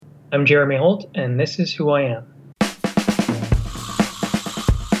I'm Jeremy Holt, and this is who I am.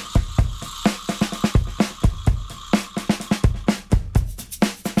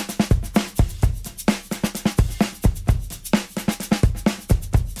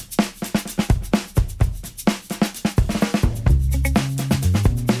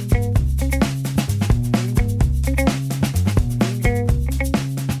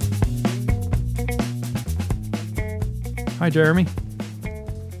 Hi, Jeremy.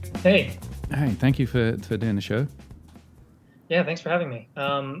 Hey. Hey, thank you for doing the show. Yeah, thanks for having me.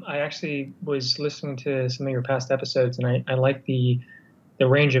 I actually was listening to some of your past episodes, and I like the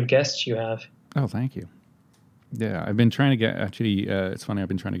range of guests you have. Oh, thank you. Yeah, I've been trying to get, actually, it's funny, I've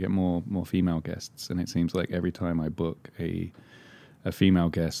been trying to get more female guests, and it seems like every time I book a female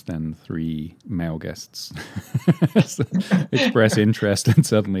guest, then 3 male guests express interest, and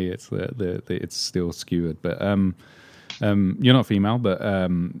suddenly it's it's still skewed. But you're not female, but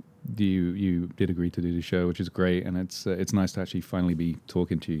you did agree to do the show, which is great, and it's nice to actually finally be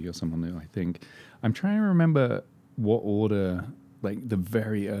talking to you. You're someone who I think I'm trying to remember what order, like the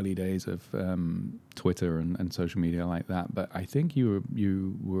very early days of Twitter and social media like that. But I think you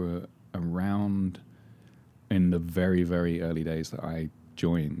were around in the very, very early days that I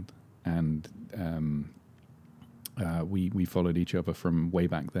joined, and we followed each other from way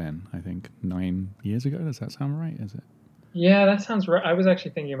back then. I think 9 years ago. Does that sound right? Is it? Yeah, that sounds right. I was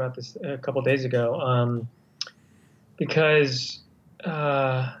actually thinking about this a couple days ago, because,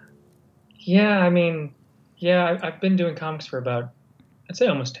 yeah, I mean, yeah, I've been doing comics for about, I'd say,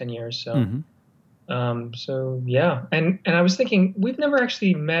 almost 10 years. So, so yeah, and I was thinking we've never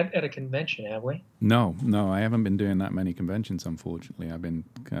actually met at a convention, have we? No, I haven't been doing that many conventions, unfortunately. I've been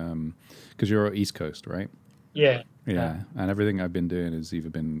because you're East Coast, right? Yeah. And everything I've been doing has either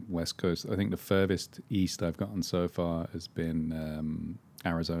been West Coast. I think the furthest east I've gotten so far has been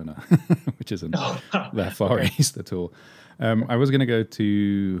Arizona, which isn't that far east at all. I was going to go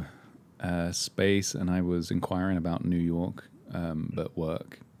to space, and I was inquiring about New York, but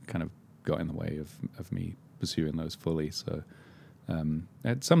work kind of got in the way of me pursuing those fully. So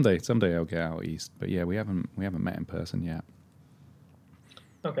someday I'll get out east. But yeah, we haven't met in person yet.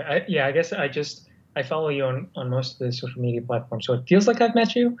 Okay. I guess I follow you on most of the social media platforms, so it feels like I've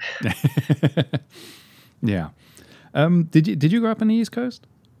met you. Yeah. Did you grow up on the East Coast?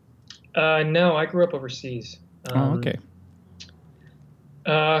 No, I grew up overseas. Oh, okay.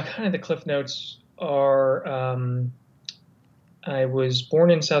 Kind of the cliff notes are, I was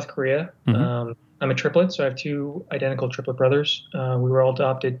born in South Korea. Mm-hmm. I'm a triplet, so I have 2 identical triplet brothers. We were all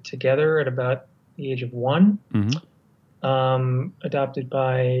adopted together at about the age of 1. Mm-hmm. Adopted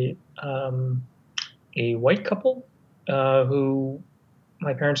by a white couple who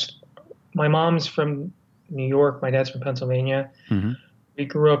my mom's from New York, my dad's from Pennsylvania. Mm-hmm. We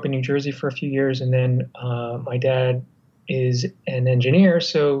grew up in New Jersey for a few years, and then my dad is an engineer,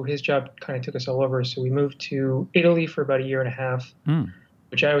 so his job kind of took us all over. So we moved to Italy for about a year and a half,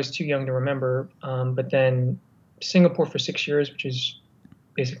 which I was too young to remember. But then Singapore for 6 years, which is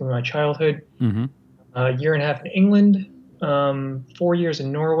basically my childhood. Mm-hmm. A year and a half in England. 4 years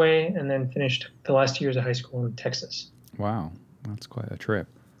in Norway, and then finished the last 2 years of high school in Texas. Wow, that's quite a trip.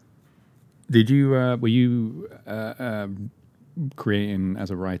 Did you were you creating as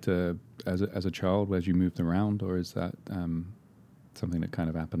a writer as a child as you moved around, or is that something that kind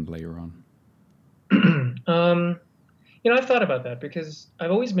of happened later on? I've thought about that because I've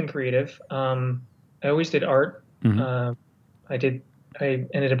always been creative. I always did art. Mm-hmm. I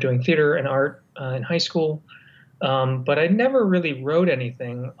ended up doing theater and art in high school. But I never really wrote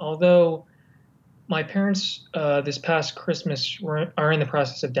anything, although my parents this past Christmas are in the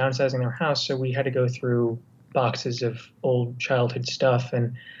process of downsizing their house, so we had to go through boxes of old childhood stuff.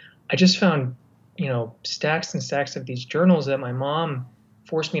 And I just found, stacks and stacks of these journals that my mom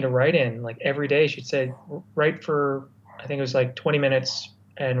forced me to write in. Like every day she'd say, write for, I think it was like 20 minutes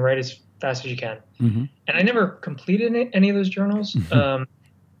and write as fast as you can. Mm-hmm. And I never completed any of those journals.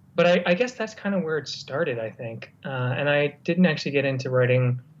 But I guess that's kind of where it started, I think. And I didn't actually get into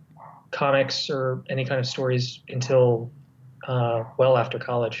writing comics or any kind of stories until well after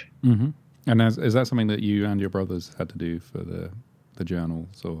college. Mm-hmm. And is that something that you and your brothers had to do for the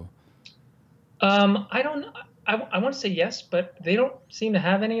journals, or? I don't. I want to say yes, but they don't seem to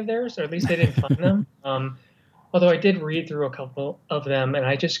have any of theirs, or at least they didn't find them. Although I did read through a couple of them, and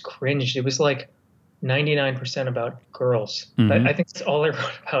I just cringed. It was like 99% about girls. Mm-hmm. I think that's all I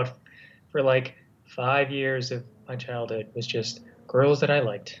wrote about for like 5 years of my childhood was just girls that I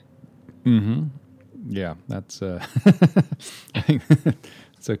liked. Mm-hmm. Yeah, that's I think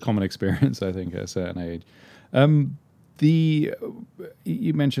it's a common experience, I think, at a certain age. The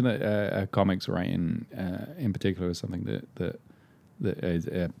you mentioned that comics writing in particular is something that is,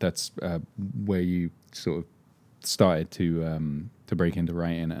 that's where you sort of started to break into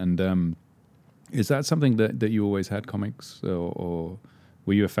writing, and is that something that you always had, comics, or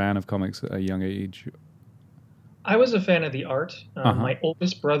were you a fan of comics at a young age? I was a fan of the art. My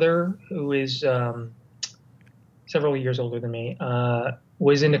oldest brother, who is several years older than me,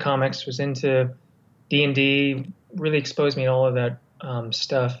 was into comics, was into D&D, really exposed me to all of that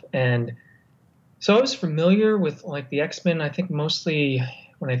stuff. And so I was familiar with like the X-Men. I think mostly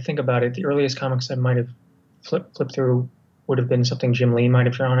when I think about it, the earliest comics I might have flipped through would have been something Jim Lee might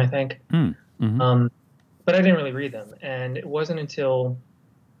have drawn, I think. Mm-hmm. But I didn't really read them. And it wasn't until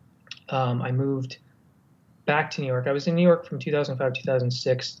I moved back to New York. I was in New York from 2005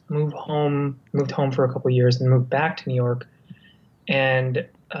 2006. Moved home for a couple of years, then moved back to New York, and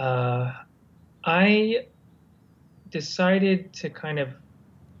I decided to kind of,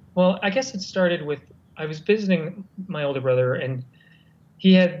 well, I guess it started with I was visiting my older brother, and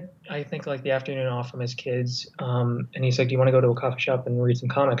he had, I think, like the afternoon off from his kids, and he's like, "Do you want to go to a coffee shop and read some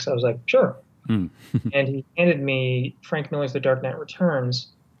comics?" I was like, "Sure." And he handed me Frank Miller's The Dark Knight Returns,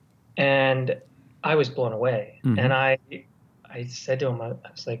 and I was blown away. Mm-hmm. And I said to him, I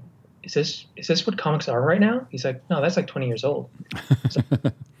was like, is this what comics are right now? He's like, no, that's like 20 years old.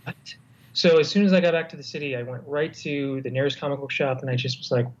 Like, what? So as soon as I got back to the city, I went right to the nearest comic book shop, and I just was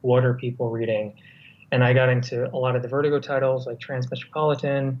like, what are people reading? And I got into a lot of the Vertigo titles like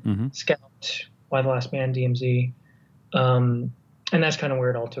Transmetropolitan, Scout, Why the Last Man, DMZ. And that's kind of where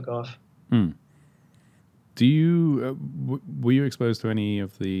it all took off. Do you were you exposed to any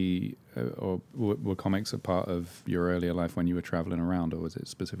of the or were comics a part of your earlier life when you were traveling around, or was it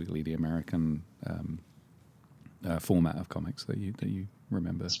specifically the American format of comics that you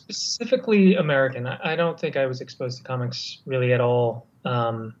remember? Specifically American. I don't think I was exposed to comics really at all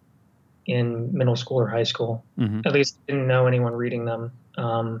in middle school or high school. At least I didn't know anyone reading them.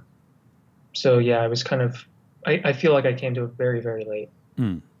 So yeah, I was kind of. I feel like I came to it very, very late.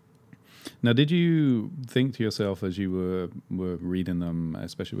 Now, did you think to yourself as you were reading them,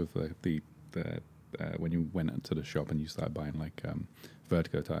 especially with the when you went to the shop and you started buying like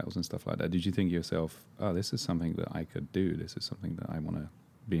Vertigo titles and stuff like that, did you think to yourself, oh, this is something that I could do, this is something that I want to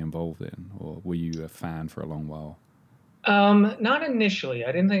be involved in? Or were you a fan for a long while? Not initially.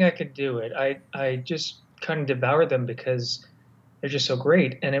 I didn't think I could do it. I just kind of devoured them because they're just so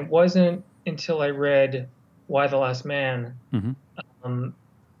great. And it wasn't until I read Why the Last Man.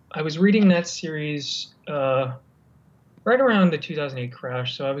 I was reading that series right around the 2008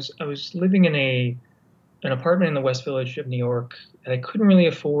 crash. So I was living in an apartment in the West Village of New York that I couldn't really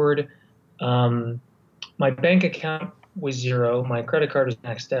afford. My bank account was zero. My credit card was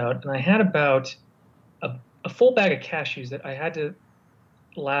maxed out, and I had about a full bag of cashews that I had to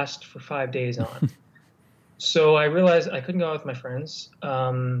last for 5 days on. So I realized I couldn't go out with my friends.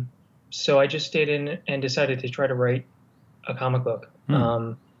 So I just stayed in and decided to try to write a comic book.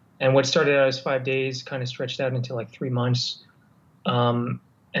 And what started out as 5 days kind of stretched out into like 3 months.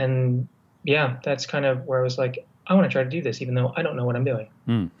 And yeah, that's kind of where I was like, I want to try to do this, even though I don't know what I'm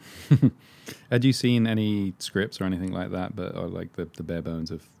doing. Had you seen any scripts or anything like that, or like the bare bones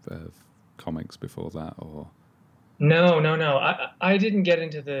of comics before that? Or No. I didn't get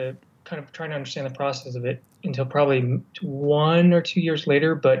into the kind of trying to understand the process of it until probably 1 or 2 years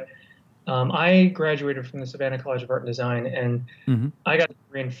later. But I graduated from the Savannah College of Art and Design, and I got a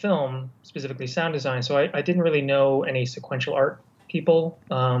degree in film, specifically sound design. So I didn't really know any sequential art people.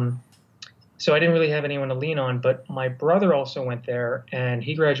 So I didn't really have anyone to lean on. But my brother also went there, and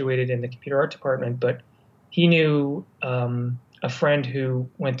he graduated in the computer art department. But he knew a friend who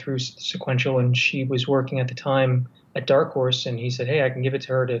went through sequential, and she was working at the time at Dark Horse. And he said, hey, I can give it to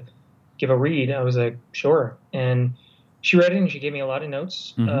her to give a read. I was like, sure. And she read it, and she gave me a lot of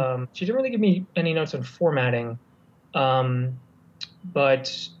notes. She didn't really give me any notes on formatting,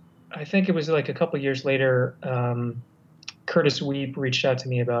 but I think it was like a couple of years later, Curtis Weeb reached out to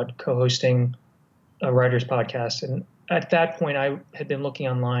me about co-hosting a writer's podcast. And at that point, I had been looking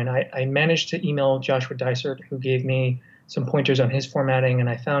online. I managed to email Joshua Dysart, who gave me some pointers on his formatting, and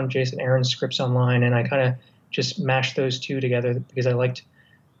I found Jason Aaron's scripts online, and I kind of just mashed those two together because I liked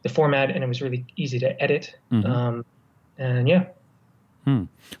the format, and it was really easy to edit. And yeah.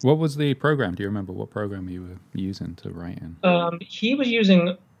 What was the program? Do you remember what program you were using to write in? He was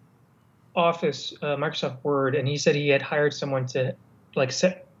using Office, Microsoft Word, and he said he had hired someone to like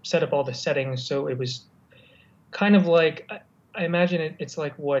set up all the settings. So it was kind of like, I imagine it's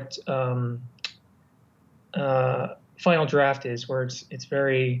like what Final Draft is, where it's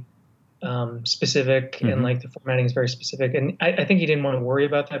very specific, and Mm-hmm. like the formatting is very specific. And I think he didn't want to worry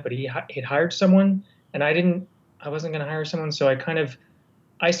about that, but he'd hired someone, and I wasn't going to hire someone, so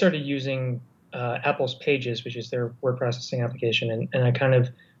I started using Apple's Pages, which is their word processing application, and I kind of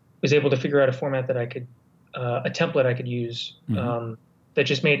was able to figure out a format that I could, a template I could use, Mm-hmm. that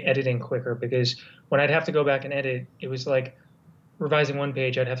just made editing quicker. Because when I'd have to go back and edit, it was like revising one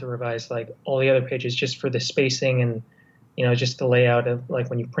page, I'd have to revise like all the other pages just for the spacing and just the layout of like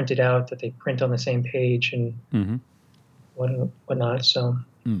when you print it out that they print on the same page and Mm-hmm. whatnot. So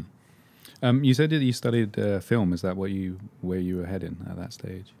Mm. You said that you studied film. Is that where you were heading at that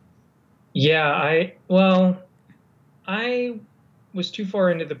stage? yeah, I was too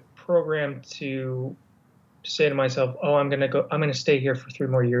far into the program to say to myself, "Oh, I'm gonna stay here for 3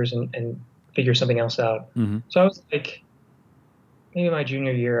 more years and figure something else out." Mm-hmm. So I was like, maybe my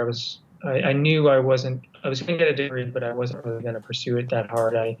junior year, I knew I was going to get a degree, but I wasn't really going to pursue it that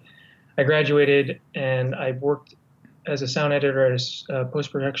hard. I graduated and I worked as a sound editor at a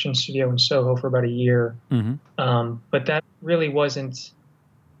post-production studio in Soho for about a year. Mm-hmm. But that really wasn't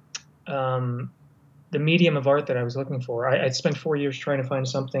um, the medium of art that I was looking for. I'd spent 4 years trying to find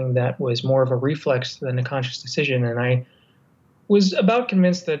something that was more of a reflex than a conscious decision, and I was about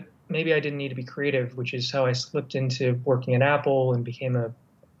convinced that maybe I didn't need to be creative, which is how I slipped into working at Apple and became a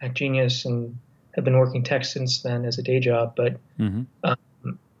Mac genius and have been working tech since then as a day job. But Mm-hmm.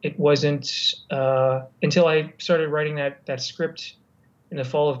 um, it wasn't until I started writing that script in the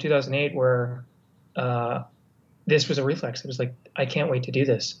fall of 2008 where uh, this was a reflex. It was like, I can't wait to do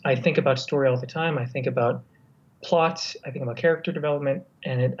this. I think about story all the time. I think about plot. I think about character development,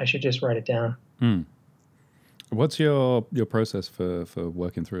 and I should just write it down. Mm. What's your process for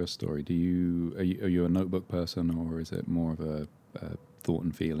working through a story? Are you a notebook person, or is it more of a thought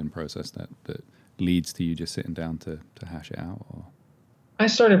and feeling process that leads to you just sitting down to hash it out? Or I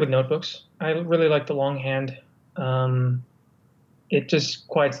started with notebooks. I really like the longhand. Um, it just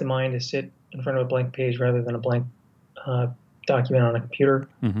quiets the mind to sit in front of a blank page rather than a blank uh, document on a computer.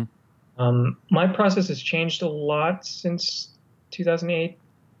 mm-hmm. My process has changed a lot since 2008,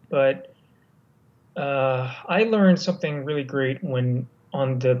 but I learned something really great when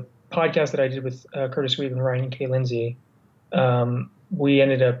on the podcast that I did with Curtis Weave and Ryan K. Lindsay. We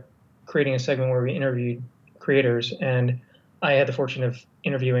ended up creating a segment where we interviewed creators, and I had the fortune of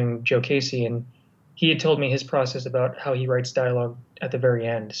interviewing Joe Casey, and he had told me his process about how he writes dialogue at the very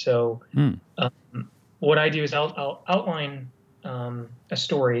end. So Mm. um, what I do is I'll outline a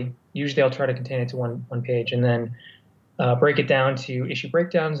story. Usually, I'll try to contain it to one page, and then break it down to issue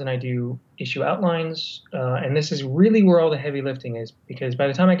breakdowns, and I do issue outlines. And this is really where all the heavy lifting is, because by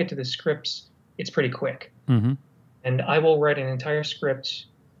the time I get to the scripts, it's pretty quick. Mm-hmm. And I will write an entire script,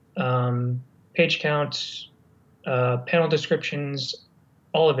 page counts, panel descriptions,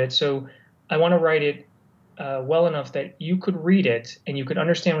 all of it. So I want to write it well enough that you could read it and you could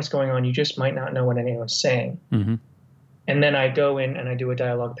understand what's going on. You just might not know what anyone's saying. Mm-hmm. And then I go in and I do a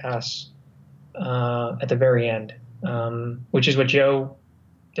dialogue pass at the very end, which is what Joe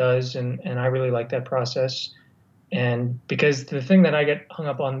does, and I really like that process. And because the thing that I get hung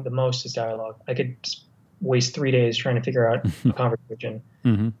up on the most is dialogue, I could waste 3 days trying to figure out a conversation,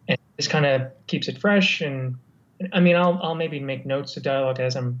 Mm-hmm. and this kind of keeps it fresh. And I mean, I'll maybe make notes of dialogue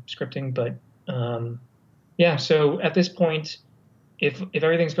as I'm scripting, but yeah. So at this point, if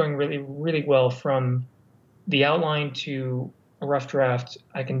everything's going really really well from the outline to a rough draft,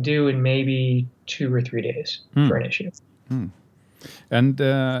 I can do in maybe 2 or 3 days for an issue. And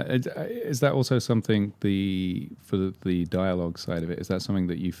is that also something for the dialogue side of it? Is that something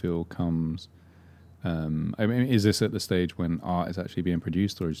that you feel comes? I mean, is this at the stage when art is actually being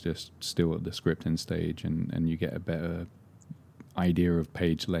produced, or is just still at the scripting stage, and you get a better idea of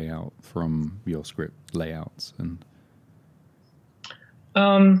page layout from your script layouts? And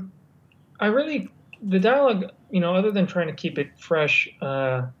I really the dialogue, other than trying to keep it fresh,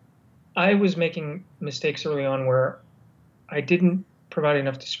 I was making mistakes early on where I didn't provide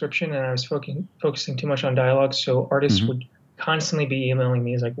enough description and I was focusing too much on dialogue. So artists mm-hmm. would constantly be emailing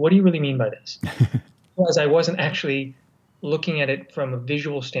me, is like, what do you really mean by this? Because I wasn't actually looking at it from a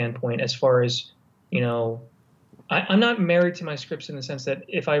visual standpoint as far as, I'm not married to my scripts in the sense that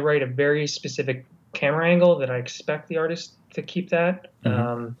if I write a very specific camera angle that I expect the artist to keep that.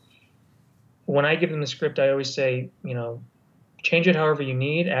 Mm-hmm. When I give them the script, I always say, change it however you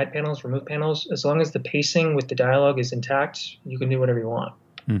need, add panels, remove panels. As long as the pacing with the dialogue is intact, you can do whatever you want.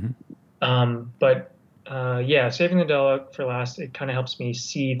 Mm-hmm. But yeah, saving the dialogue for last, it kind of helps me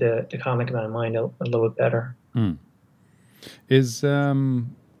see the comic in my mind a little bit better. Is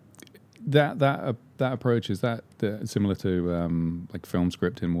that approach, is that similar to like film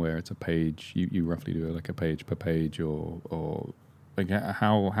scripting, where it's a page, you roughly do like a page per page, or like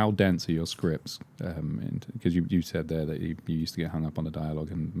how dense are your scripts? Because you said there that you used to get hung up on the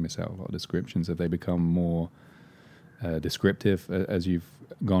dialogue and miss out a lot of descriptions. Have they become more descriptive as you've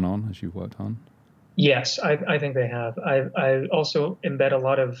gone on, as you've worked on? Yes, I think they have. I also embed a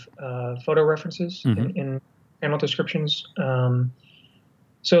lot of photo references Mm-hmm. in panel descriptions.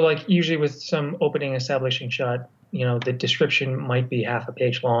 So like usually with some opening establishing shot, the description might be half a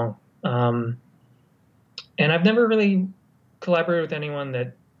page long. And I've never really collaborated with anyone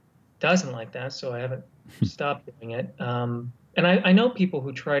that doesn't like that, so I haven't stopped doing it. And I know people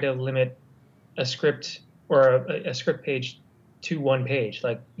who try to limit a script or a script page to one page.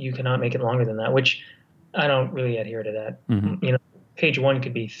 Like you cannot make it longer than that, which I don't really adhere to that. Mm-hmm. Page one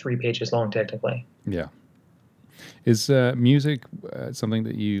could be 3 pages long technically. Yeah. Is music something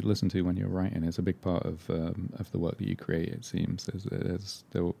that you listen to when you're writing? It's a big part of the work that you create. It seems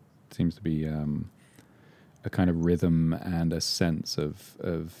there seems to be a kind of rhythm and a sense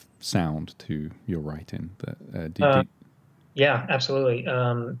of sound to your writing. Yeah, absolutely.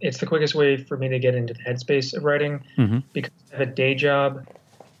 It's the quickest way for me to get into the headspace of writing Mm-hmm. because I have a day job.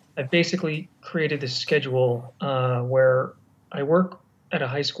 I've basically created this schedule where I work at a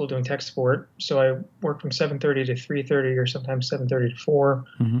high school doing tech support. So I work from 7:30 to 3:30 or sometimes 7:30 to 4.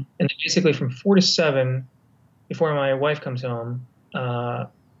 Mm-hmm. And then basically from 4 to 7, before my wife comes home,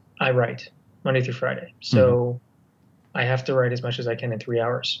 I write Monday through Friday. So I have to write as much as I can in 3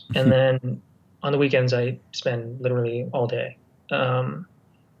 hours. And then on the weekends, I spend literally all day.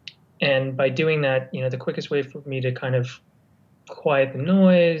 And by doing that, the quickest way for me to kind of quiet the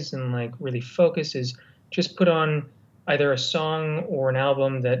noise and like really focus is just put on either a song or an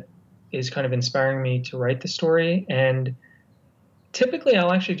album that is kind of inspiring me to write the story. And typically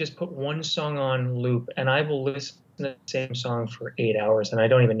I'll actually just put one song on loop and I will listen to the same song for 8 hours and I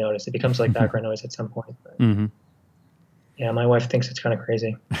don't even notice. It becomes like background noise at some point. But Mm-hmm. yeah, my wife thinks it's kind of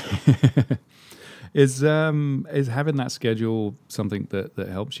crazy. Is having that schedule something that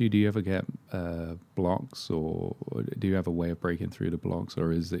helps you? Do you ever get blocks, or do you have a way of breaking through the blocks,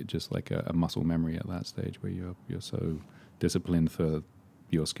 or is it just like a muscle memory at that stage where you're so disciplined for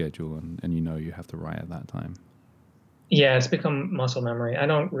your schedule and you have to write at that time? Yeah, it's become muscle memory. I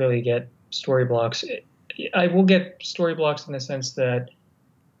don't really get story blocks. I will get story blocks in the sense that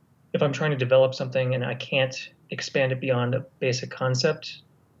if I'm trying to develop something and I can't expand it beyond a basic concept,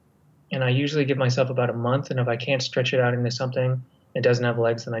 and I usually give myself about a month, and if I can't stretch it out into something that doesn't have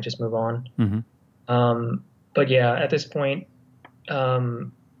legs, then I just move on. Mm-hmm. But yeah, at this point,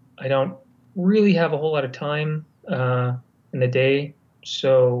 I don't really have a whole lot of time in the day,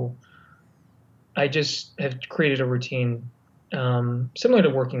 so I just have created a routine similar to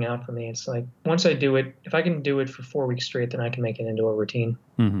working out for me. It's like once I do it, if I can do it for 4 weeks straight, then I can make it into a routine.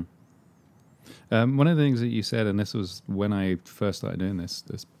 Mm-hmm. One of the things that you said, and this was when I first started doing this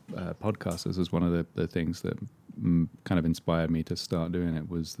podcast, this was one of the things that kind of inspired me to start doing it,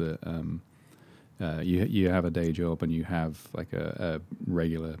 was that you have a day job and you have like a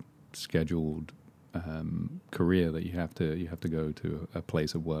regular scheduled career that you have to go to a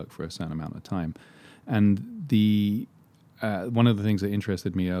place of work for a certain amount of time. And the one of the things that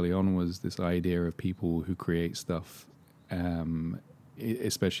interested me early on was this idea of people who create stuff,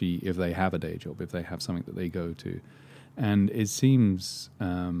 especially if they have a day job, if they have something that they go to. And it seems,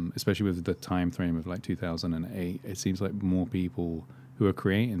 especially with the time frame of like 2008, it seems like more people who are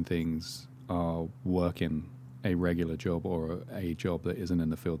creating things are working a regular job or a job that isn't in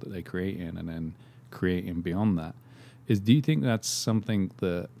the field that they create in, and then creating beyond that. Do you think that's something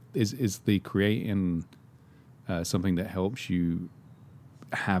that is the creating something that helps you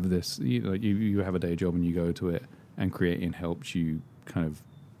have this? You have a day job and you go to it, and creating helps you kind of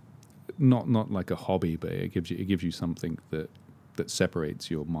not like a hobby, but it gives you something that separates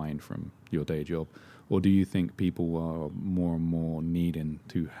your mind from your day job. Or do you think people are more and more needing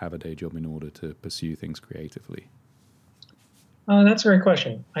to have a day job in order to pursue things creatively? That's a great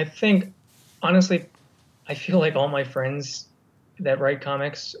question. I think, honestly, I feel like all my friends that write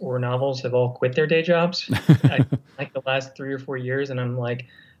comics or novels have all quit their day jobs. Like the last 3 or 4 years, and I'm like,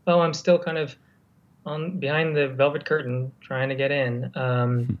 oh, I'm still kind of behind the velvet curtain trying to get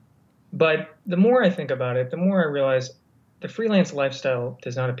in. But the more I think about it, the more I realize the freelance lifestyle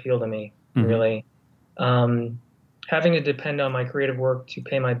does not appeal to me, really. Having to depend on my creative work to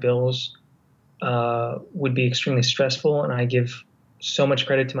pay my bills would be extremely stressful, and I give so much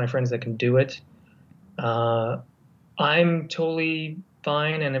credit to my friends that can do it. I'm totally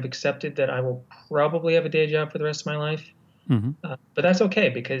fine and have accepted that I will probably have a day job for the rest of my life. But that's okay,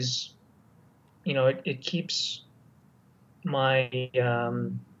 because it keeps my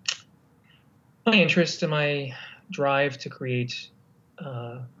my interest and my drive to create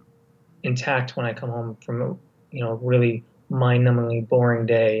uh, intact when I come home from a really mind-numbingly boring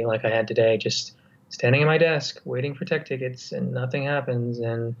day like I had today, just standing at my desk waiting for tech tickets and nothing happens.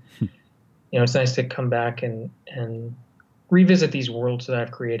 And it's nice to come back and revisit these worlds that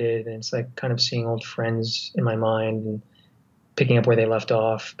I've created, and it's like kind of seeing old friends in my mind and picking up where they left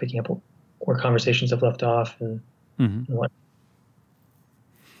off, picking up where conversations have left off, and what.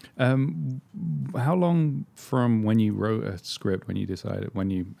 How long from when you wrote a script, when you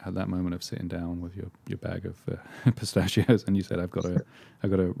had that moment of sitting down with your bag of pistachios and you said, I've got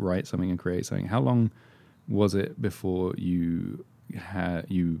to write something and create something. How long was it before you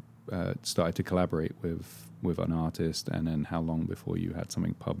started to collaborate with an artist, and then how long before you had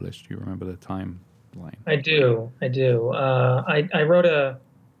something published? Do you remember the timeline? I do. I wrote a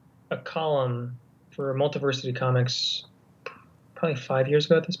column for Multiversity Comics probably 5 years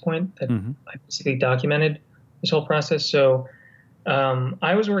ago at this point that I basically documented this whole process. So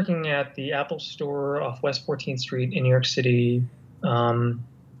I was working at the Apple store off West 14th Street in New York City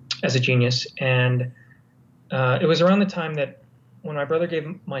as a genius. And it was around the time that when my brother gave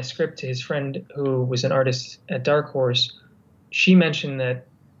my script to his friend who was an artist at Dark Horse, she mentioned that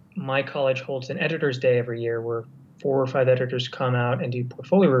my college holds an editor's day every year where 4 or 5 editors come out and do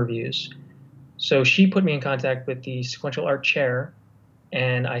portfolio reviews. So she put me in contact with the sequential art chair,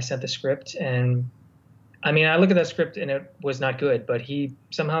 and I sent the script. And I mean, I look at that script and it was not good, but he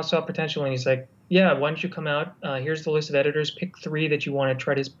somehow saw potential, and he's like, yeah, why don't you come out? Here's the list of editors. Pick 3 that you want to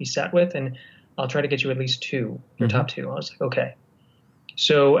try to be sat with, and I'll try to get you at least 2, your top 2. I was like, okay.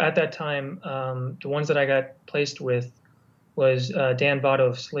 So at that time, the ones that I got placed with was Dan Votto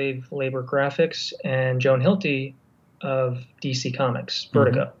of Slave Labor Graphics and Joan Hilty of DC Comics,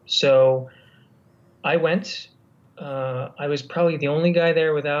 Vertigo. So I went. I was probably the only guy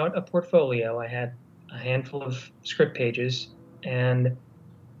there without a portfolio. I had a handful of script pages, and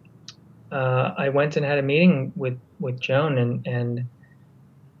I went and had a meeting with Joan, and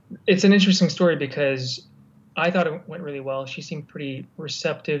it's an interesting story because I thought it went really well. She seemed pretty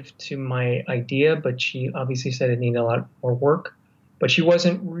receptive to my idea, but she obviously said it needed a lot more work, but she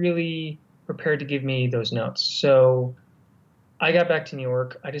wasn't really prepared to give me those notes. So I got back to New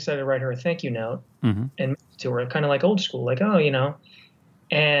York. I decided to write her a thank you note and to her, kind of like old school, like, oh,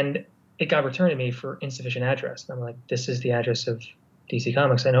 and it got returned to me for insufficient address. And I'm like, this is the address of DC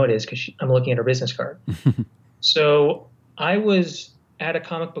Comics. I know it is because I'm looking at her business card. So I was at a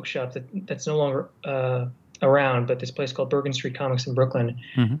comic book shop that's no longer around, but this place called Bergen Street Comics in Brooklyn.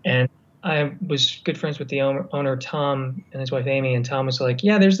 And I was good friends with the owner, Tom, and his wife, Amy. And Tom was like,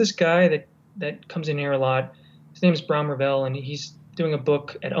 yeah, there's this guy that comes in here a lot. His name is Bram Ravel, and he's doing a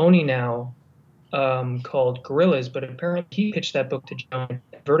book at Oni now called Gorillas, but apparently he pitched that book to John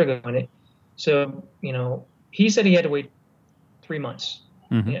Vertigo in it. So, he said he had to wait 3 months.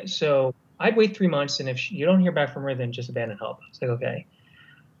 Yeah, so I'd wait 3 months, and if you don't hear back from her, then just abandon hope. I was like, okay.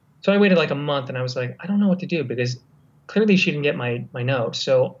 So I waited like a month, and I was like, I don't know what to do because clearly she didn't get my note.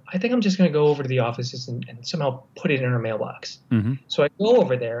 So I think I'm just going to go over to the offices and somehow put it in her mailbox. So I go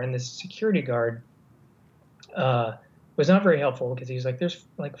over there, and this security guard was not very helpful because he was like, there's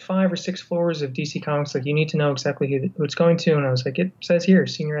like 5 or 6 floors of DC Comics. Like, you need to know exactly who it's going to. And I was like, it says here,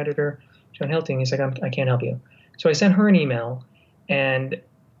 senior editor, Joan Hilty. And he's like, I can't help you. So I sent her an email, and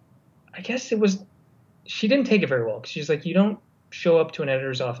I guess she didn't take it very well because she's like, you don't show up to an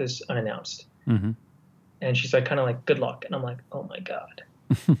editor's office unannounced. And she's like, kind of like, good luck. And I'm like, oh my God.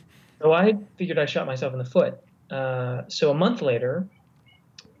 So I figured I shot myself in the foot. So a month later,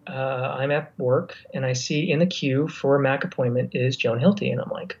 I'm at work, and I see in the queue for a Mac appointment is Joan Hilty. And I'm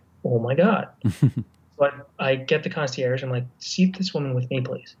like, oh my God. But I get the concierge. I'm like, seat this woman with me,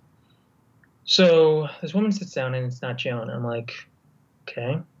 please. So this woman sits down, and it's not Joan. I'm like,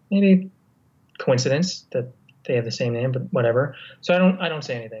 okay, maybe coincidence that they have the same name, but whatever. So I don't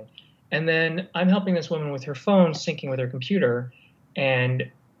say anything. And then I'm helping this woman with her phone syncing with her computer, and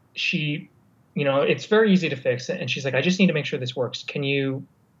she, it's very easy to fix. And she's like, I just need to make sure this works. Can you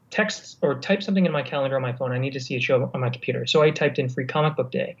text or type something in my calendar on my phone? I need to see it show up on my computer. So I typed in Free Comic Book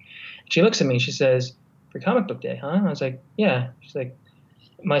Day. She looks at me, she says, Free Comic Book Day, huh? And I was like, yeah. She's like,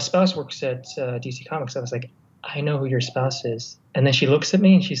 my spouse works at DC Comics. I was like, I know who your spouse is. And then she looks at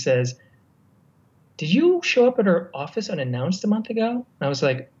me and she says, did you show up at her office unannounced a month ago? And I was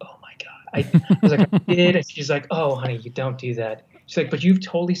like, oh my God. I was like, I did. And she's like, oh, honey, you don't do that. She's like, but you've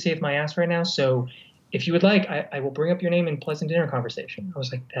totally saved my ass right now. So if you would like, I will bring up your name in pleasant dinner conversation. I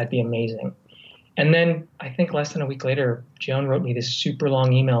was like, that'd be amazing. And then I think less than a week later, Joan wrote me this super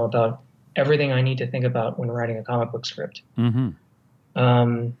long email about everything I need to think about when writing a comic book script. Mm-hmm.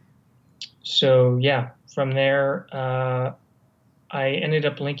 Um, so yeah, from there, I ended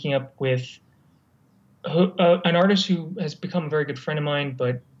up linking up with an artist who has become a very good friend of mine,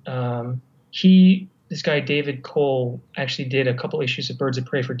 but this guy, David Cole, actually did a couple issues of Birds of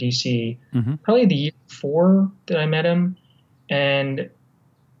Prey for DC, Mm-hmm. probably the year before that I met him. And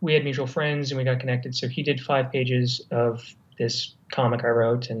we had mutual friends and we got connected. So he did 5 pages of this comic I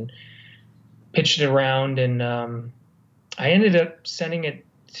wrote and pitched it around. And I ended up sending it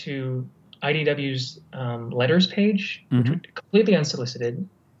to IDW's letters page, which was completely unsolicited.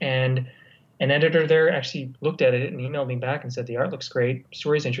 And an editor there actually looked at it and emailed me back and said, the art looks great,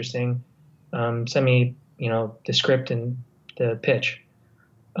 story's interesting. Send me, the script and the pitch.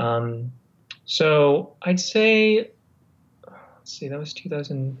 So I'd say, let's see, that was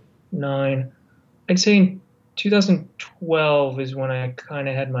 2009. I'd say in 2012 is when I kind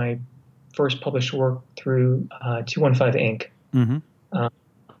of had my first published work through 215 Inc. Mm-hmm.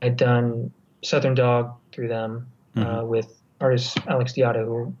 I'd done Southern Dog through them with artist Alex Diato,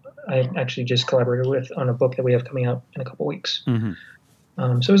 who I actually just collaborated with on a book that we have coming out in a couple weeks. Mm-hmm.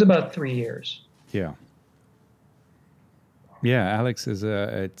 So it was about 3 years. Yeah. Yeah, Alex is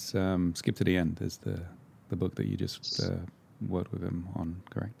it's Skip to the End is the book that you just worked with him on,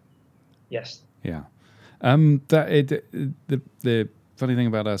 correct? Yes. Yeah. The funny thing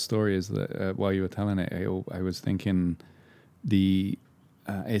about our story is that while you were telling it, I was thinking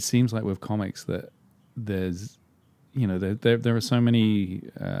it seems like with comics that there's there are so many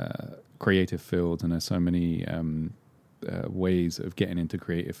creative fields and there's so many ways of getting into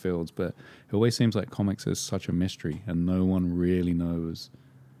creative fields, but it always seems like comics is such a mystery and no one really knows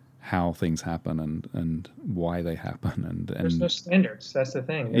how things happen and why they happen. And there's no standards. That's the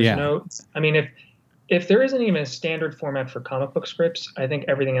thing. I mean, if there isn't even a standard format for comic book scripts, I think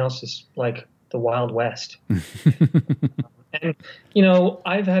everything else is like the Wild West. And,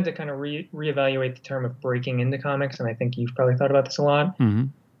 I've had to kind of reevaluate the term of breaking into comics, and I think you've probably thought about this a lot. Mm-hmm.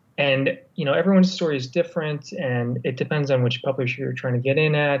 And, everyone's story is different, and it depends on which publisher you're trying to get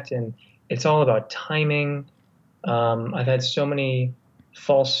in at, and it's all about timing. I've had so many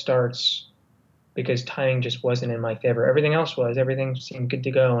false starts because timing just wasn't in my favor. Everything else was. Everything seemed good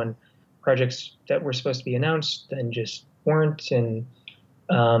to go, and projects that were supposed to be announced then just weren't. And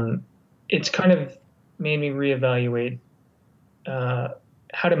it's kind of made me reevaluate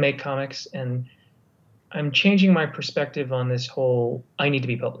how to make comics, and I'm changing my perspective on this whole I need to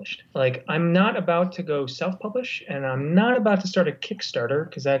be published. Like, I'm not about to go self-publish, and I'm not about to start a Kickstarter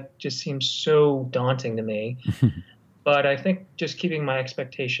because that just seems so daunting to me. But I think just keeping my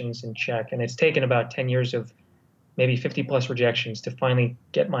expectations in check, and it's taken about 10 years of maybe 50 plus rejections to finally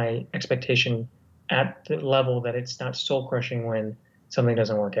get my expectation at the level that it's not soul crushing when something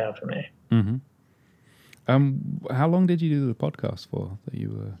doesn't work out for me. Mm-hmm. How long did you do the podcast for that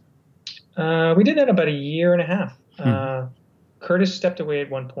you were? We did that about 1.5 years. Curtis stepped away at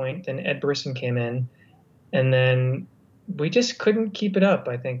one point, then Ed Brisson came in, and then we just couldn't keep it up,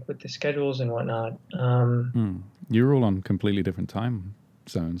 I think, with the schedules and whatnot. You were all on completely different time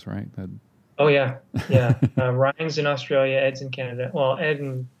zones, right? Oh, yeah. Ryan's in Australia, Ed's in Canada. Well, Ed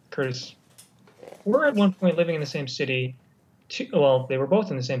and Curtis were at one point living in the same city. They were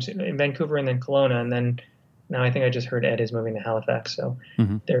both in the same city, in Vancouver and then Kelowna, and then now I think I just heard Ed is moving to Halifax, so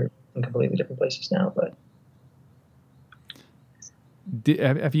they're in completely different places now. But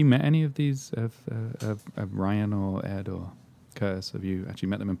have you met any of these of Ryan or Ed or Curtis? Have you actually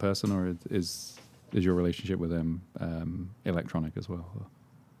met them in person, or is your relationship with them electronic as well?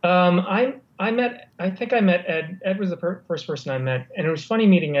 I think I met Ed. Ed was the first person I met, and it was funny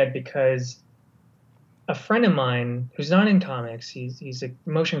meeting Ed because a friend of mine who's not in comics, he's a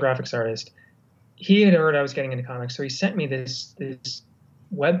motion graphics artist. He had heard I was getting into comics, so he sent me this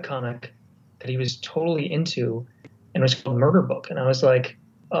web comic that he was totally into, and it was called Murder Book. And I was like,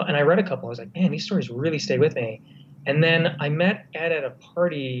 and I read a couple. I was like, man, these stories really stay with me. And then I met Ed at a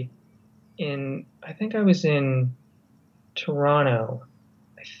party I think I was in Toronto,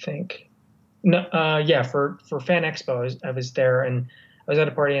 I think. No, for Fan Expo, I was there, and I was at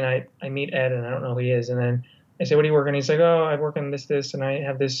a party, and I meet Ed, and I don't know who he is. And then I say, what do you work on? He's like, oh, I work on this, and I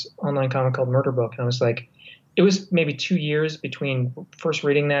have this online comic called Murder Book. And I was like, it was maybe 2 years between first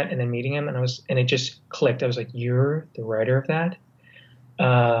reading that and then meeting him, and it just clicked. I was like, you're the writer of that?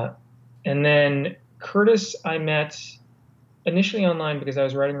 And then Curtis I met initially online because I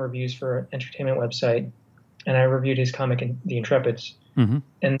was writing reviews for an entertainment website, and I reviewed his comic in The Intrepids. Mm-hmm.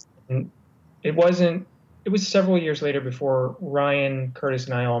 And it was several years later before Ryan, Curtis,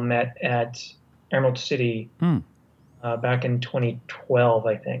 and I all met at Emerald City back in 2012,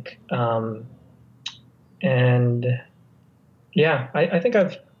 I think. And yeah, I think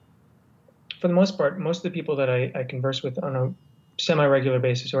I've, for the most part, most of the people that I converse with on a semi-regular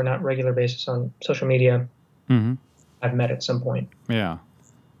basis or not regular basis on social media, Hmm. I've met at some point. Yeah.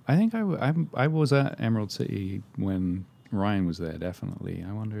 I think I was at Emerald City when Ryan was there, definitely.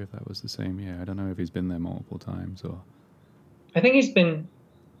 I wonder if that was the same year. I don't know if he's been there multiple times or. I think he's been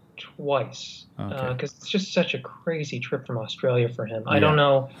twice Okay. because it's just such a crazy trip from Australia for him. I don't Yeah.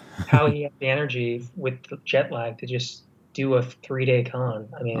 know how he had the energy with the jet lag to just do a 3-day con.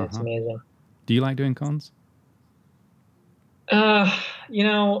 I mean, Uh it's huh. amazing. Do you like doing cons? Uh, you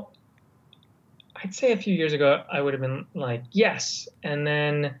know, I'd say a few years ago I would have been like, yes, and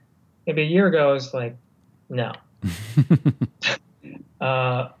then maybe a year ago I was like, no.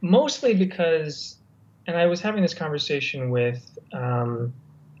 Mostly because, and I was having this conversation with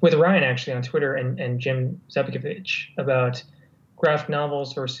Ryan actually on Twitter and Jim Zapikovich about graphic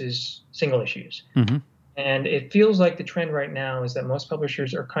novels versus single issues. Hmm. And it feels like the trend right now is that most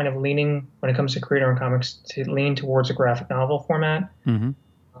publishers are kind of leaning, when it comes to creator and comics, to lean towards a graphic novel format Hmm.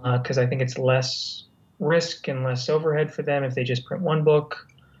 because I think it's less risk and less overhead for them if they just print one book.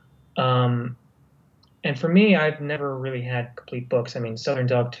 Um, and for me, I've never really had complete books. I mean, Southern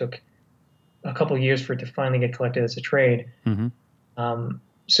Dog took a couple of years for it to finally get collected as a trade. Hmm.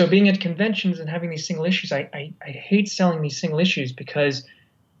 So being at conventions and having these single issues, I hate selling these single issues because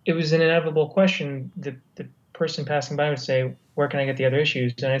it was an inevitable question. The person passing by would say, "Where can I get the other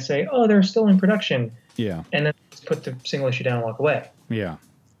issues?" And I'd say, "Oh, they're still in production," Yeah. and then just put the single issue down and walk away. Yeah.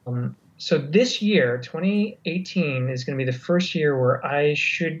 So this year, 2018, is going to be the first year where I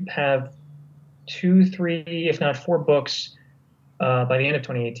should have two, three, if not four books by the end of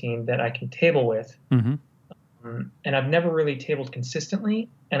 2018 that I can table with. Hmm. And I've never really tabled consistently,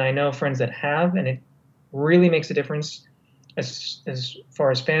 and I know friends that have, and it really makes a difference as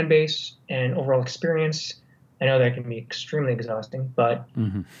far as fan base and overall experience. I know that can be extremely exhausting, but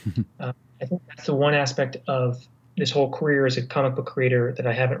Hmm. I think that's the one aspect of this whole career as a comic book creator that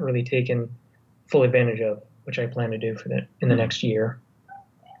I haven't really taken full advantage of, which I plan to do for the in the next year.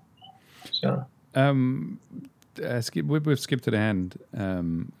 So Um, we've skipped to the end.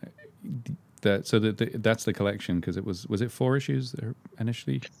 That's the collection because was it 4 issues there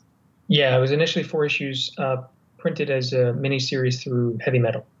initially? yeah, it was initially 4 issues printed as a mini series through Heavy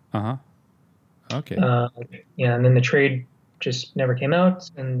Metal. Uh huh. Okay. Uh, yeah, and then the trade just never came out,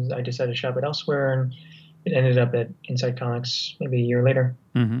 and I decided to shop it elsewhere, and it ended up at Inside Comics maybe a year later.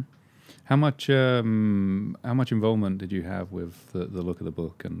 Hmm. How much involvement did you have with the look of the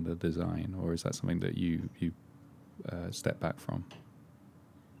book and the design, or is that something that you step back from?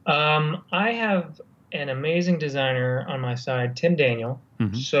 I have an amazing designer on my side, Tim Daniel.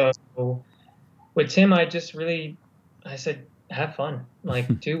 Hmm. So with Tim, I said, have fun,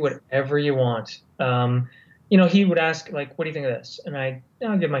 like do whatever you want. He would ask like, what do you think of this? And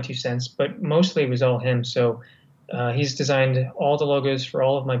I'll give my 2 cents, but mostly it was all him. So he's designed all the logos for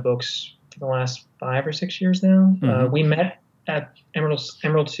all of my books for the last 5 or 6 years now. Hmm. We met at Emerald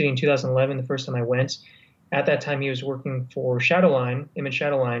City in 2011, the first time I went. At that time, he was working for Shadowline, Image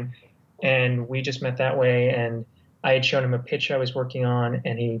Shadowline, and we just met that way. And I had shown him a pitch I was working on,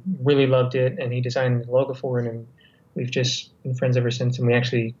 and he really loved it, and he designed the logo for it, and we've just been friends ever since. And we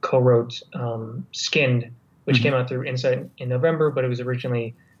actually co-wrote Skinned, which Hmm. came out through Insight in November, but it was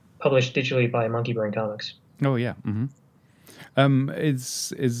originally published digitally by Monkey Brain Comics. Oh yeah. Hmm.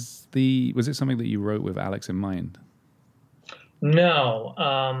 Was it something that you wrote with Alex in mind? No,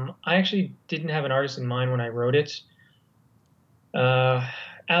 I actually didn't have an artist in mind when I wrote it. Uh,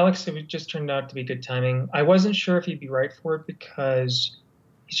 Alex, it just turned out to be good timing. I wasn't sure if he'd be right for it because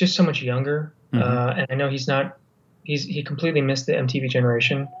he's just so much younger, Hmm. and I know he's not. He completely missed the MTV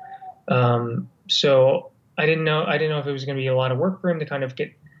generation. So I didn't know. I didn't know if it was going to be a lot of work for him to kind of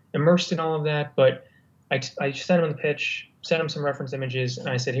get immersed in all of that. But I sent him the pitch, sent him some reference images, and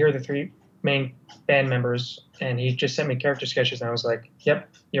I said, "Here are the three main band members," and he just sent me character sketches, and I was like, "Yep,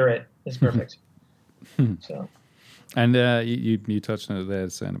 you're it. It's perfect." So. And you touched on it there,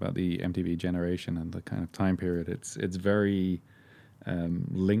 saying about the MTV generation and the kind of time period. It's very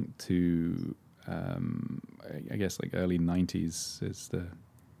linked to, I guess, like early '90s is the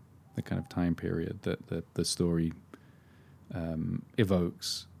kind of time period that the story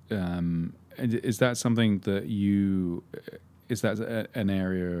evokes. Is that something that is that an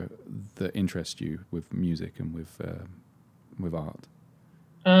area that interests you with music and with art?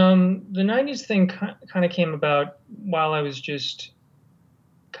 The 90s thing kind of came about while I was just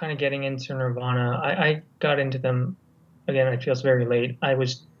kind of getting into Nirvana. I got into them again, it feels very late. I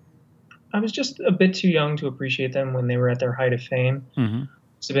was I was just a bit too young to appreciate them when they were at their height of fame. Hmm.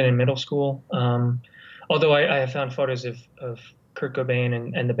 It's been in middle school. Although I have found photos of Kurt Cobain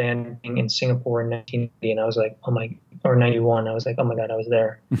and the band being in Singapore in 1990, and I was like, oh my, or 91, I was like, oh my God, I was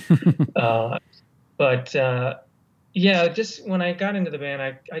there. Uh, but yeah, just when I got into the band,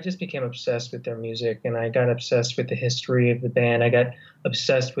 I just became obsessed with their music, and I got obsessed with the history of the band. I got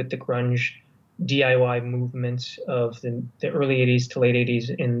obsessed with the grunge DIY movement of the early 80s to late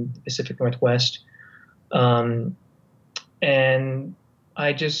 80s in the Pacific Northwest. Um, and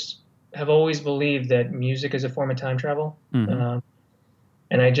I just have always believed that music is a form of time travel. Hmm. Um,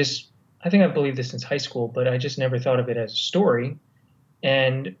 and I think I've believed this since high school, but I just never thought of it as a story.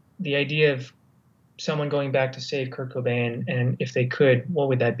 And the idea of someone going back to save Kurt Cobain, and if they could, what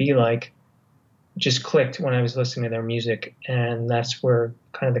would that be like? Just clicked when I was listening to their music, and that's where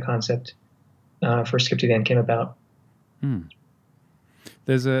kind of the concept for Skip to the End came about. Hmm.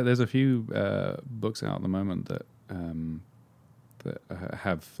 There's a few books out at the moment that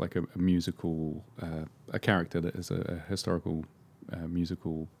have like a musical a character that is a historical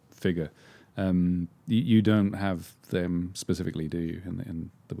musical figure. You don't have them specifically, do you, in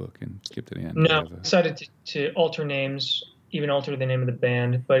the book in Skip to the End? No, I decided to alter names, even alter the name of the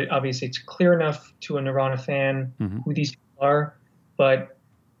band, but obviously it's clear enough to a Nirvana fan Mm-hmm. who these people are. But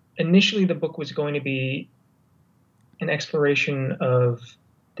initially, the book was going to be an exploration of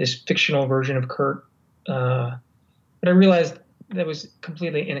this fictional version of Kurt, but I realized that was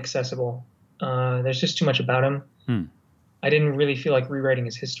completely inaccessible. There's just too much about him. Hmm. I didn't really feel like rewriting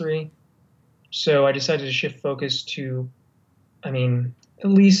his history. So I decided to shift focus to, I mean, the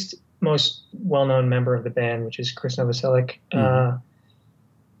least most well-known member of the band, which is Chris Novoselic. Mm-hmm.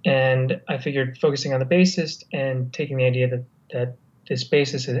 And I figured focusing on the bassist and taking the idea that this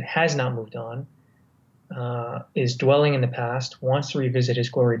bassist has not moved on, is dwelling in the past, wants to revisit his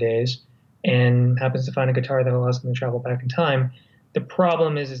glory days, and happens to find a guitar that allows him to travel back in time. The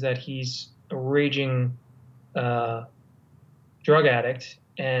problem is that he's a raging drug addict,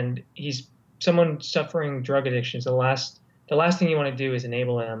 and he's someone suffering drug addictions. The last thing you want to do is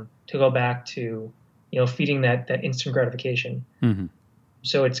enable them to go back to, feeding that instant gratification. Mm-hmm.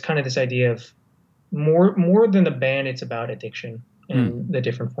 So it's kind of this idea of more than the band, it's about addiction and the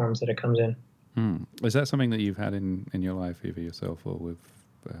different forms that it comes in. Is that something that you've had in your life, either yourself or with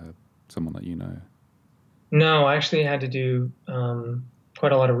someone that you know? No, I actually had to do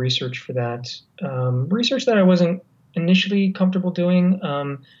quite a lot of research for that. Research that I wasn't initially comfortable doing.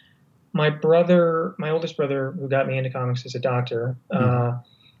 My oldest brother, who got me into comics, is a doctor,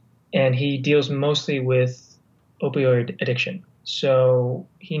 and he deals mostly with opioid addiction. So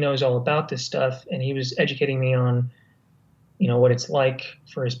he knows all about this stuff, and he was educating me on, what it's like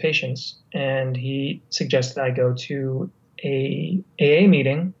for his patients. And he suggested I go to a AA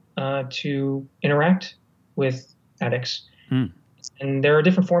meeting to interact with addicts. And there are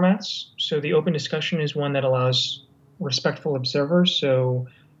different formats. So the open discussion is one that allows respectful observers. So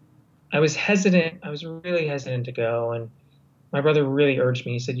I was hesitant. I was really hesitant to go. And my brother really urged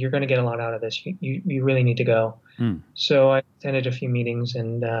me. He said, "You're going to get a lot out of this. You really need to go." So I attended a few meetings,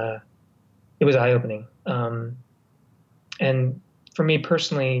 and it was eye-opening. And for me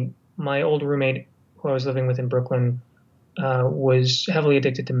personally, my old roommate who I was living with in Brooklyn was heavily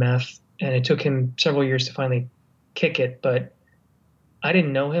addicted to meth, and it took him several years to finally kick it. But I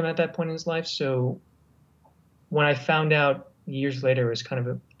didn't know him at that point in his life. So when I found out years later, it was kind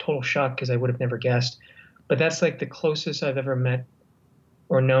of a total shock because I would have never guessed. But that's like the closest I've ever met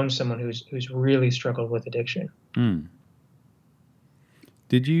or known someone who's really struggled with addiction.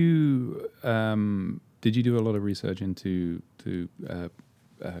 Did you do a lot of research into Kurt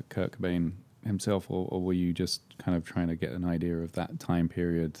Cobain himself, or were you just kind of trying to get an idea of that time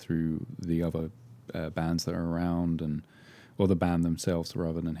period through the other bands that are around, or the band themselves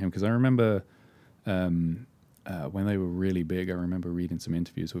rather than him? Because I remember when they were really big, I remember reading some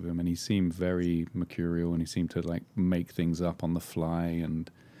interviews with him, and he seemed very mercurial, and he seemed to like make things up on the fly, and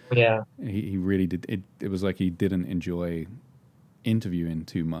yeah, he really did. It was like he didn't enjoy interviewing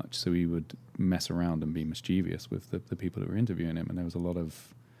too much, so he would mess around and be mischievous with the people that were interviewing him, and there was a lot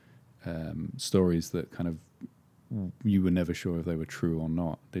of stories that kind of you were never sure if they were true or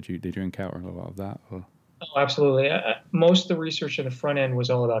not. Did you encounter a lot of that? Or? Oh, absolutely. Most of the research in the front end was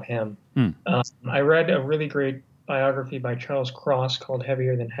all about him. I read a really great biography by Charles Cross called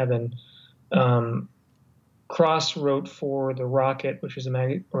Heavier Than Heaven. Cross wrote for The Rocket, which was a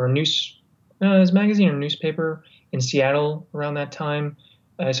magazine or newspaper in Seattle around that time.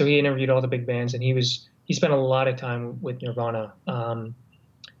 So he interviewed all the big bands, and he spent a lot of time with Nirvana.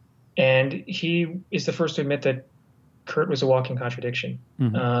 And he is the first to admit that Kurt was a walking contradiction.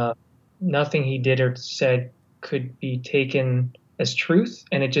 nothing he did or said could be taken as truth,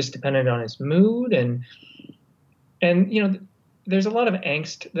 and it just depended on his mood. And there's a lot of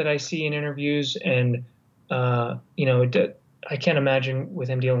angst that I see in interviews, and I can't imagine with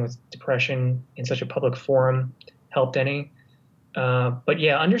him dealing with depression in such a public forum helped any. But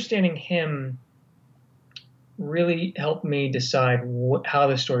yeah, understanding him really helped me decide how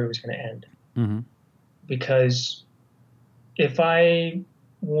the story was going to end. Mm-hmm. Because if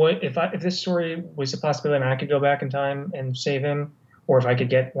this story was a possibility and I could go back in time and save him, or if I could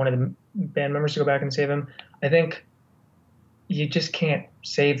get one of the band members to go back and save him, I think you just can't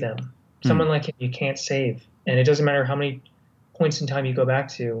save them. Someone like him, you can't save. And it doesn't matter how many points in time you go back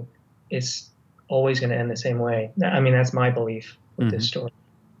to, it's always going to end the same way. I mean, that's my belief with this story.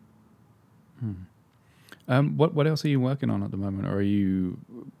 What else are you working on at the moment, or are you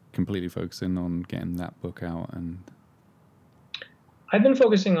completely focusing on getting that book out? And I've been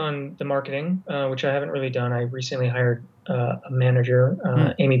focusing on the marketing, which I haven't really done. I recently hired a manager,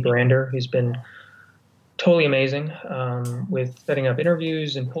 Amy Brander, who's been totally amazing with setting up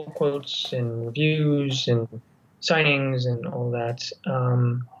interviews and pull quotes and reviews and signings and all that.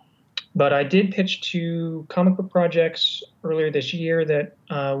 But I did pitch 2 comic book projects earlier this year that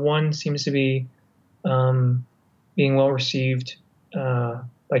one seems to be being well received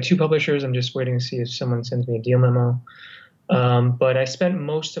by 2 publishers. I'm just waiting to see if someone sends me a deal memo. But I spent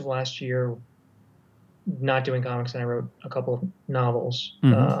most of last year not doing comics, and I wrote a couple of novels.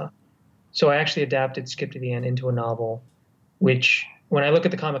 So I actually adapted Skip to the End into a novel, which when I look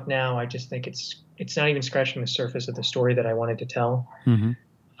at the comic now, I just think it's not even scratching the surface of the story that I wanted to tell.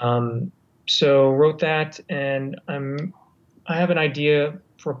 So wrote that, and I have an idea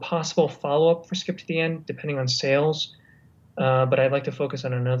for a possible follow-up for Skip to the End, depending on sales. But I'd like to focus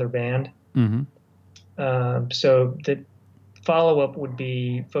on another band. So the follow-up would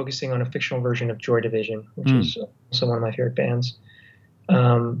be focusing on a fictional version of Joy Division, which is also one of my favorite bands.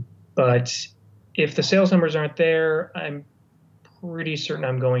 But if the sales numbers aren't there, I'm pretty certain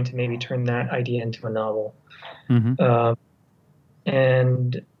I'm going to maybe turn that idea into a novel.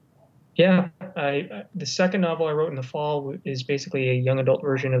 And yeah, the second novel I wrote in the fall is basically a young adult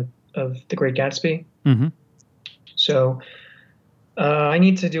version of The Great Gatsby. So I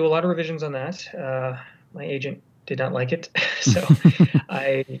need to do a lot of revisions on that. My agent did not like it, so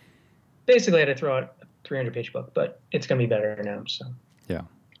I basically had to throw out a 300-page book, but it's going to be better now. So yeah.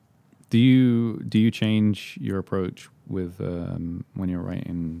 Do you change your approach with when you're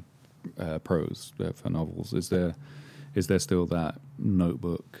writing prose for novels? Is there still that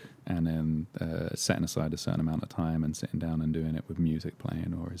notebook and then setting aside a certain amount of time and sitting down and doing it with music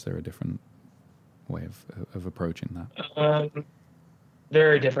playing, or is there a different way of approaching that?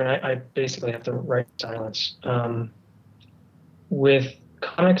 Very different. I basically have to write in silence. With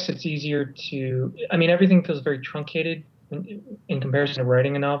comics, it's easier to. I mean, everything feels very truncated in comparison to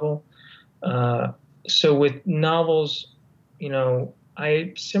writing a novel. So with novels,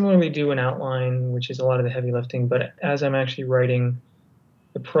 I similarly do an outline, which is a lot of the heavy lifting, but as I'm actually writing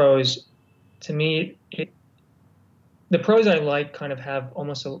the prose, to me, the prose I like kind of have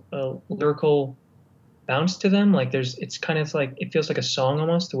almost a lyrical bounce to them. Like it's kind of like, it feels like a song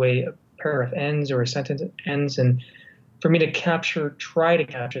almost, the way a paragraph ends or a sentence ends. And for me to try to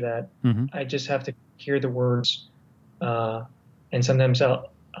capture that, I just have to hear the words. And sometimes I'll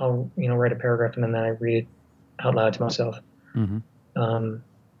write a paragraph and then I read it out loud to myself.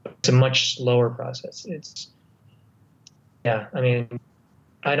 It's a much slower process. I mean,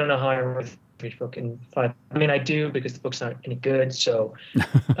 I don't know how I wrote a book in 5. I mean, I do because the book's not any good. So,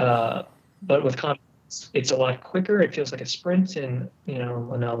 but with comics, it's a lot quicker. It feels like a sprint, and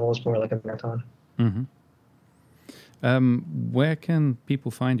a novel is more like a marathon. Where can people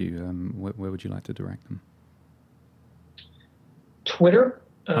find you? Where would you like to direct them? Twitter.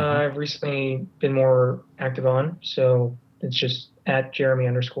 I've recently been more active on, so it's just at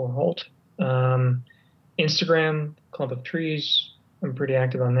Jeremy_Holt. Instagram, Clump of Trees. I'm pretty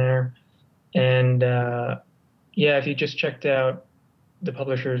active on there. And if you just checked out the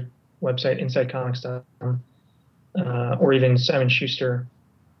publisher's website, InsideComics.com, or even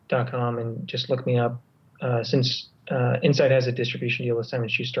SimonSchuster.com, and just look me up. Since Inside has a distribution deal with Simon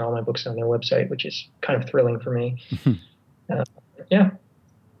Schuster, all my books are on their website, which is kind of thrilling for me.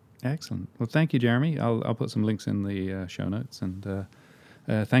 Excellent. Well, thank you, Jeremy. I'll put some links in the show notes, and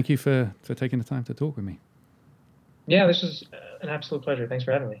thank you for taking the time to talk with me. Yeah, this was an absolute pleasure. Thanks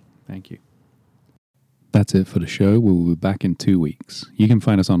for having me. Thank you. That's it for the show. We'll be back in 2 weeks. You can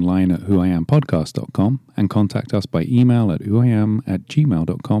find us online at whoiampodcast.com and contact us by email at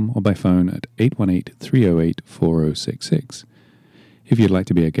whoiam@gmail.com or by phone at 818-308-4066. If you'd like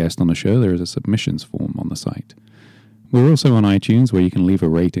to be a guest on the show, there is a submissions form on the site. We're also on iTunes, where you can leave a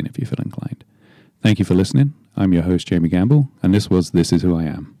rating if you feel inclined. Thank you for listening. I'm your host, Jamie Gamble, and this was This Is Who I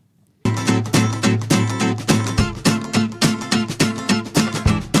Am.